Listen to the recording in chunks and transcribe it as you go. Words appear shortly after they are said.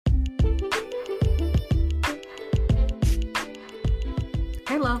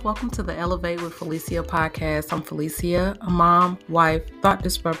Hey love, welcome to the Elevate with Felicia podcast. I'm Felicia, a mom, wife, thought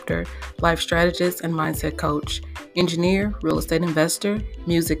disruptor, life strategist, and mindset coach, engineer, real estate investor,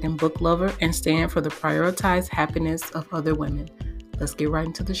 music and book lover, and stand for the prioritized happiness of other women. Let's get right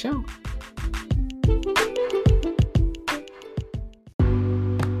into the show.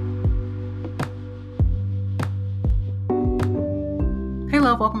 Hey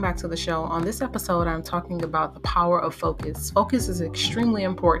love, welcome back to the show. On this episode, I'm talking about the power of focus. Focus is extremely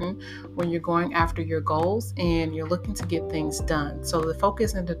important when you're going after your goals and you're looking to get things done. So the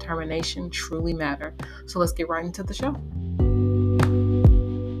focus and determination truly matter. So let's get right into the show.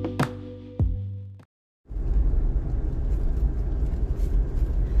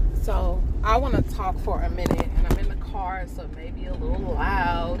 So I want to talk for a minute, and I'm in the car, so it may be a little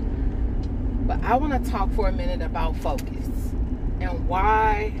loud, but I want to talk for a minute about focus and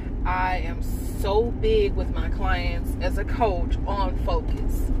why I am so big with my clients as a coach on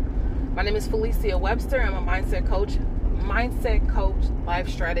focus. My name is Felicia Webster. I'm a mindset coach, life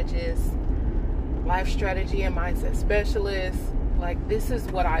strategist, life strategy and mindset specialist. Like, this is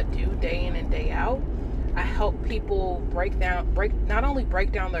what I do day in and day out. I help people not only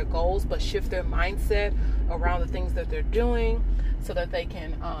break down their goals, but shift their mindset around the things that they're doing so that they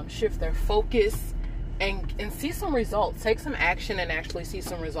can shift their focus and see some results, take some action and actually see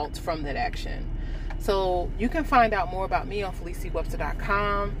some results from that action. So you can find out more about me on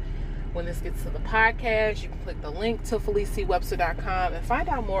FeliciaWebster.com. When this gets to the podcast, you can click the link to FeliciaWebster.com and find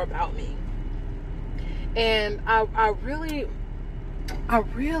out more about me. And I really I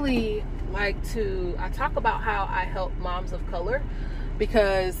talk about how I help moms of color,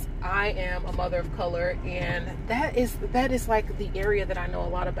 because I am a mother of color, and that is like the area that I know a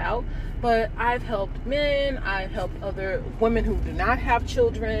lot about. But I've helped men, I've helped other women who do not have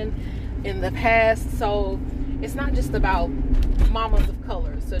children in the past. So it's not just about mamas of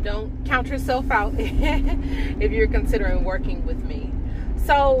color. So don't count yourself out if you're considering working with me.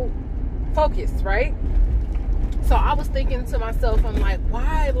 So focus, right? So I was thinking to myself, I'm like,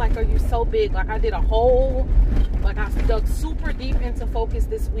 why, are you so big? I did I dug super deep into focus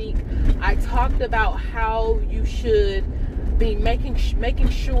this week. I talked about how you should be making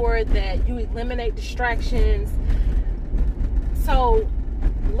sure that you eliminate distractions. So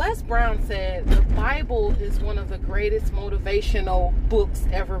Les Brown said the Bible is one of the greatest motivational books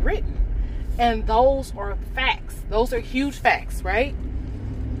ever written. And those are facts. Those are huge facts, right?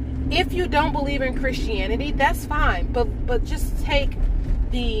 If you don't believe in Christianity, that's fine. But just take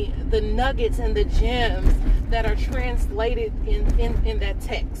the nuggets and the gems that are translated in that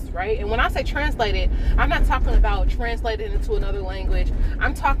text, right? And when I say translated, I'm not talking about translated into another language.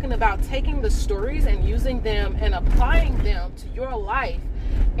 I'm talking about taking the stories and using them and applying them to your life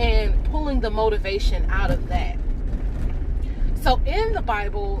and pulling the motivation out of that. So in the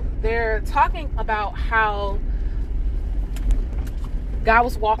Bible, they're talking about how God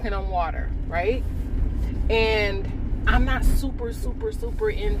was walking on water, right? And I'm not super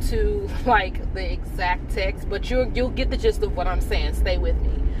into the exact text, but you'll get the gist of what I'm saying. Stay with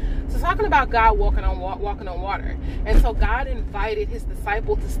me. So talking about God walking on water. And so God invited his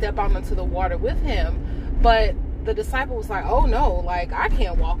disciple to step out into the water with him, but the disciple was like, oh no, I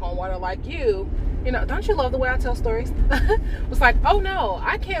can't walk on water like you. Don't you love the way I tell stories? It's like, oh no,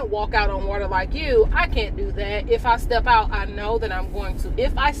 I can't walk out on water like you. I can't do that. If I step out, I know that I'm going to.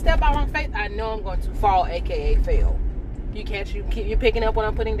 If I step out on faith, I know I'm going to fall, aka fail. You picking up what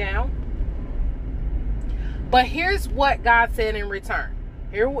I'm putting down? But here's what God said in return.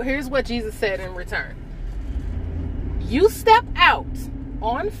 Here's what Jesus said in return. You step out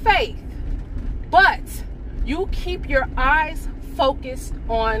on faith, but you keep your eyes focused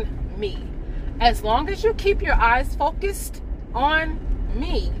on me. As long as you keep your eyes focused on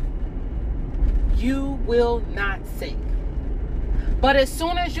me, you will not sink. But as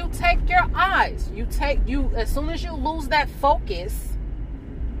soon as you take your eyes, as soon as you lose that focus,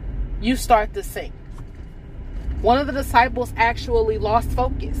 you start to sink. One of the disciples actually lost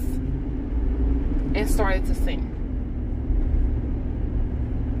focus and started to sink.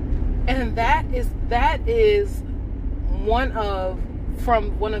 And that is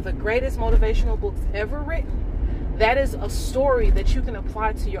from one of the greatest motivational books ever written. That is a story that you can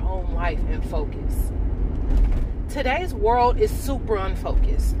apply to your own life and focus. Today's world is super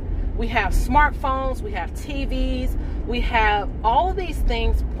unfocused. We have smartphones, we have TVs, we have all of these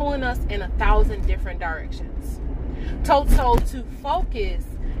things pulling us in 1,000 different directions. So to focus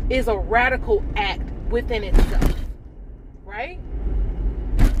is a radical act within itself, right?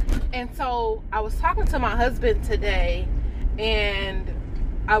 And so I was talking to my husband today, and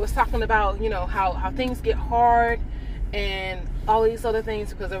I was talking about, how things get hard, and all these other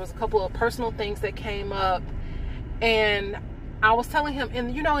things because there was a couple of personal things that came up. And I was telling him,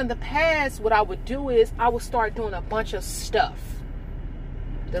 and in the past, what I would do is I would start doing a bunch of stuff.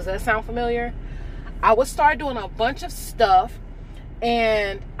 Does that sound familiar? I would start doing a bunch of stuff,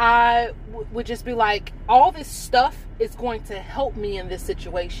 and I would just be like, all this stuff is going to help me in this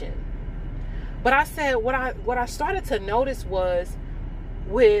situation. But I said, what I started to notice was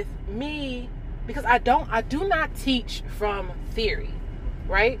with me, because I do not teach from theory,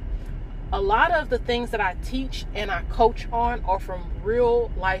 right? A lot of the things that I teach and I coach on are from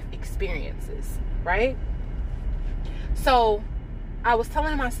real life experiences, right? So I was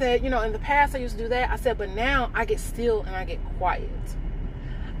telling him, I said, in the past I used to do that. I said, but now I get still and I get quiet.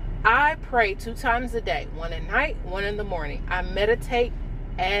 I pray 2 times a day, one at night, one in the morning. I meditate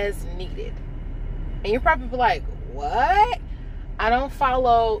as needed. And you're probably like, what? I don't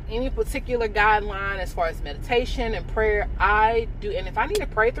follow any particular guideline as far as meditation and prayer. I do, and if I need to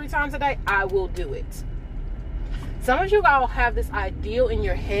pray 3 times a day, I will do it. Some of you all have this ideal in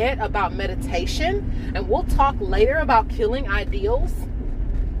your head about meditation, and we'll talk later about killing ideals.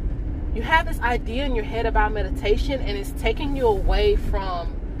 You have this idea in your head about meditation, and it's taking you away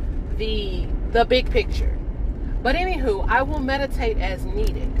from the big picture. But anywho, I will meditate as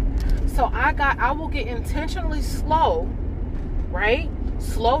needed. So I will get intentionally slow, right?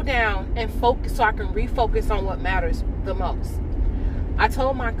 Slow down and focus so I can refocus on what matters the most. I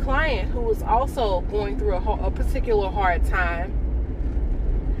told my client, who was also going through a particular hard time,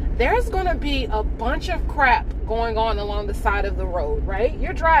 there's going to be a bunch of crap going on along the side of the road, right?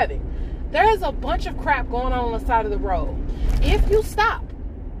 You're driving. There's a bunch of crap going on the side of the road. If you stop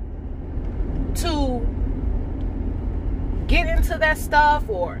to get into that stuff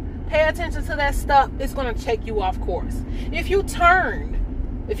or pay attention to that stuff, it's going to take you off course. If you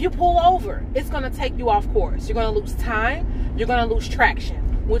pull over, it's going to take you off course. You're going to lose time. You're going to lose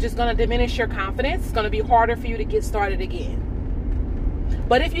traction, which is going to diminish your confidence. It's going to be harder for you to get started again.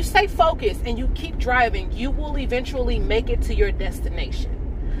 But if you stay focused and you keep driving, you will eventually make it to your destination.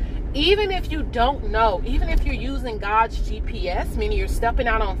 Even if you don't know, even if you're using God's GPS, meaning you're stepping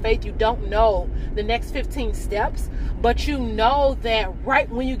out on faith, you don't know the next 15 steps, but you know that right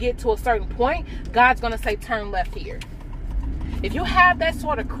when you get to a certain point, God's going to say, turn left here. If you have that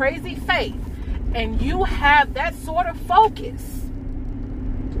sort of crazy faith and you have that sort of focus,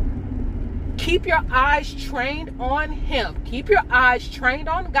 keep your eyes trained on Him. Keep your eyes trained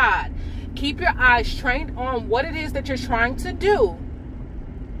on God. Keep your eyes trained on what it is that you're trying to do.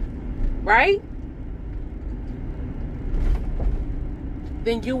 Right?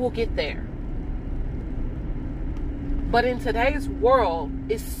 Then you will get there. But in today's world,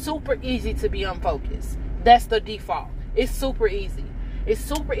 it's super easy to be unfocused. That's the default. It's super easy. It's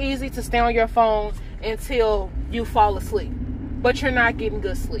super easy to stay on your phone until you fall asleep, but you're not getting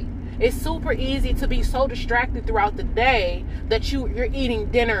good sleep. It's super easy to be so distracted throughout the day that you're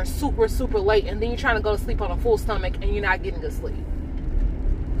eating dinner super, super late, and then you're trying to go to sleep on a full stomach and you're not getting good sleep.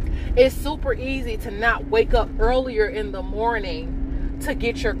 It's super easy to not wake up earlier in the morning to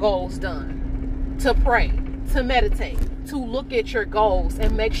get your goals done, to pray, to meditate, to look at your goals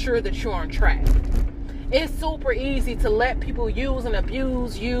and make sure that you're on track. It's super easy to let people use and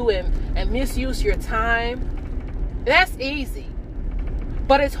abuse you and misuse your time. That's easy.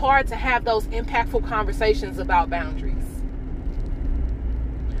 But it's hard to have those impactful conversations about boundaries.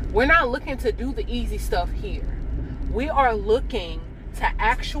 We're not looking to do the easy stuff here. We are looking to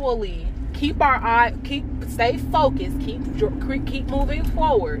actually stay focused, keep moving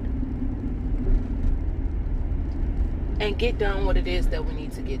forward, and get done what it is that we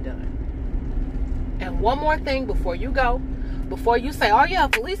need to get done. And one more thing before you go, before you say, oh yeah,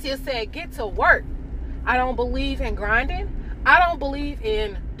 Felicia said get to work. I don't believe in grinding. I don't believe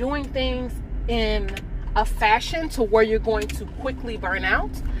in doing things in a fashion to where you're going to quickly burn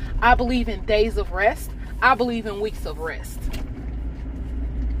out. I believe in days of rest. I believe in weeks of rest.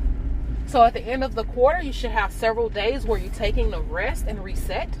 So at the end of the quarter, you should have several days where you're taking a rest and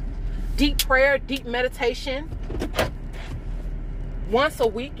reset. Deep prayer, deep meditation. Once a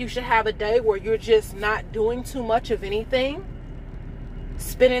week, you should have a day where you're just not doing too much of anything.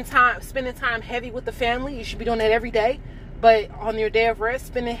 Spending time heavy with the family. You should be doing that every day. But on your day of rest,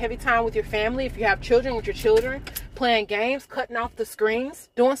 spending heavy time with your family. If you have children, with your children. Playing games, cutting off the screens.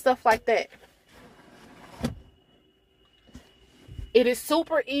 Doing stuff like that. It is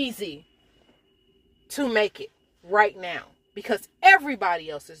super easy to make it right now because everybody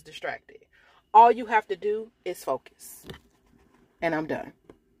else is distracted. All you have to do is focus. And I'm done.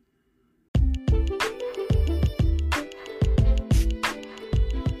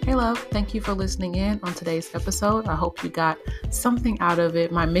 Hey love, thank you for listening in on today's episode. I hope you got something out of it.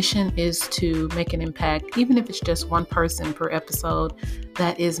 My mission is to make an impact, even if it's just one person per episode.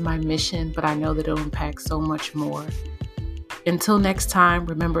 That is my mission, but I know that it'll impact so much more. Until next time,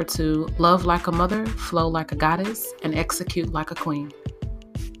 remember to love like a mother, flow like a goddess, and execute like a queen.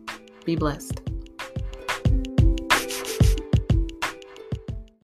 Be blessed.